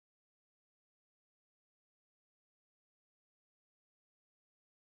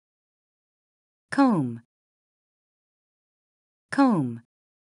comb, comb.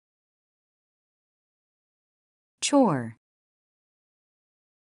 Chore,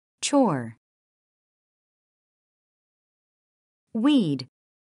 chore. Weed,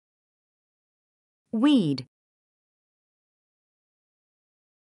 weed.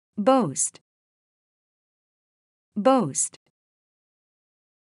 Boast, boast.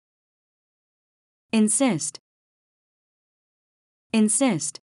 Insist,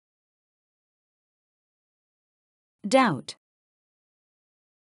 insist. Doubt,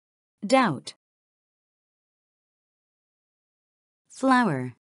 doubt.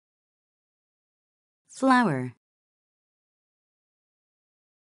 Flower, flower.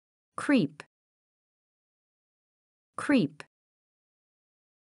 Creep, creep.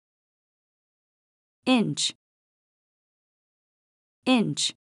 Inch,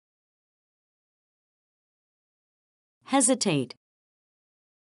 inch. Hesitate,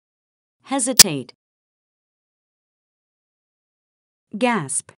 hesitate.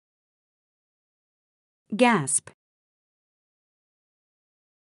 Gasp, gasp.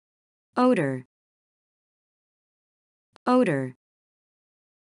 Odor, odor.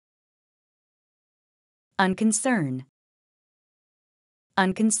 Unconcern,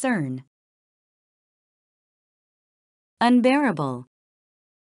 unconcern. Unbearable,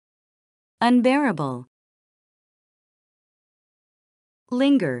 unbearable.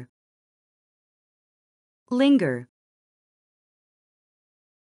 Linger, linger.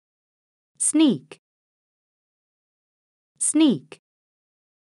 Sneak, sneak.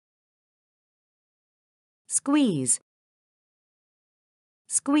 Squeeze,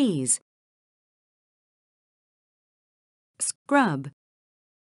 squeeze. Scrub,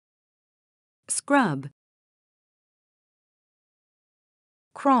 scrub.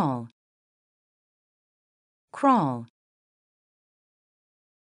 Crawl, crawl.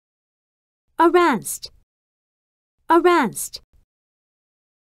 Arrest, arrest.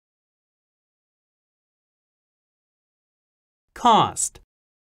 Cost,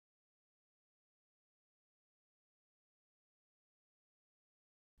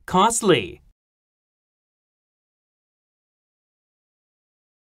 costly.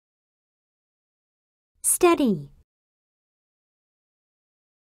 Steady,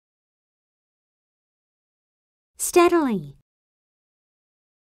 steadily.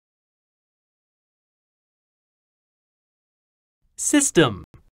 System,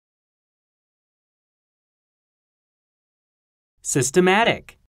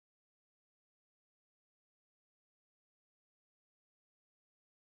 systematic.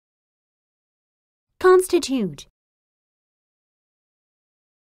 Constitute,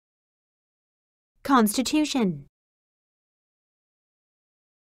 constitution.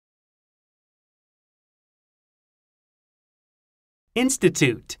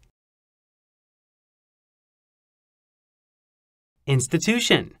 Institute,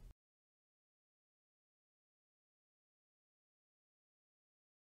 institution.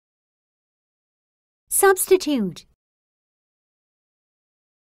 Substitute,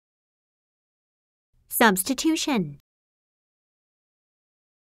 substitution.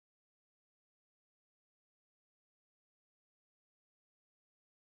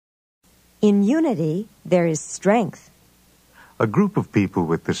 In unity, there is strength. A group of people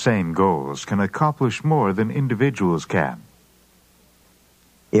with the same goals can accomplish more than individuals can.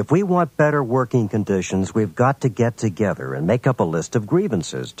 If we want better working conditions, we've got to get together and make up a list of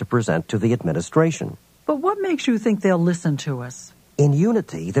grievances to present to the administration. But what makes you think they'll listen to us? In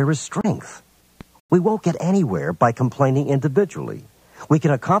unity, there is strength. We won't get anywhere by complaining individually. We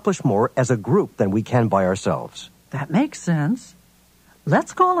can accomplish more as a group than we can by ourselves. That makes sense.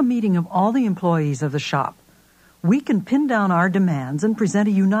 Let's call a meeting of all the employees of the shop. We can pin down our demands and present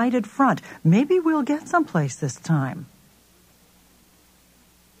a united front. Maybe we'll get someplace this time.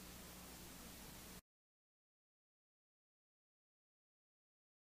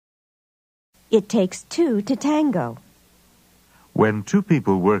 It takes two to tango. When two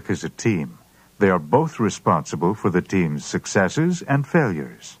people work as a team, they are both responsible for the team's successes and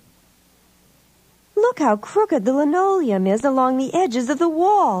failures. Look how crooked the linoleum is along the edges of the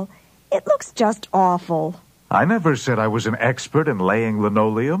wall. It looks just awful. I never said I was an expert in laying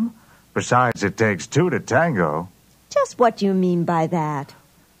linoleum. Besides, it takes two to tango. Just what do you mean by that?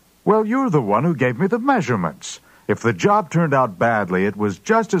 Well, you're the one who gave me the measurements. If the job turned out badly, it was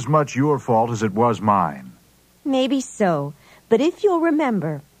just as much your fault as it was mine. Maybe so. But if you'll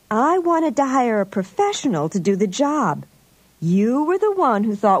remember, I wanted to hire a professional to do the job. You were the one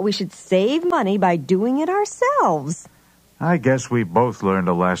who thought we should save money by doing it ourselves. I guess we both learned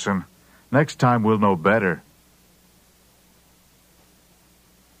a lesson. Next time we'll know better.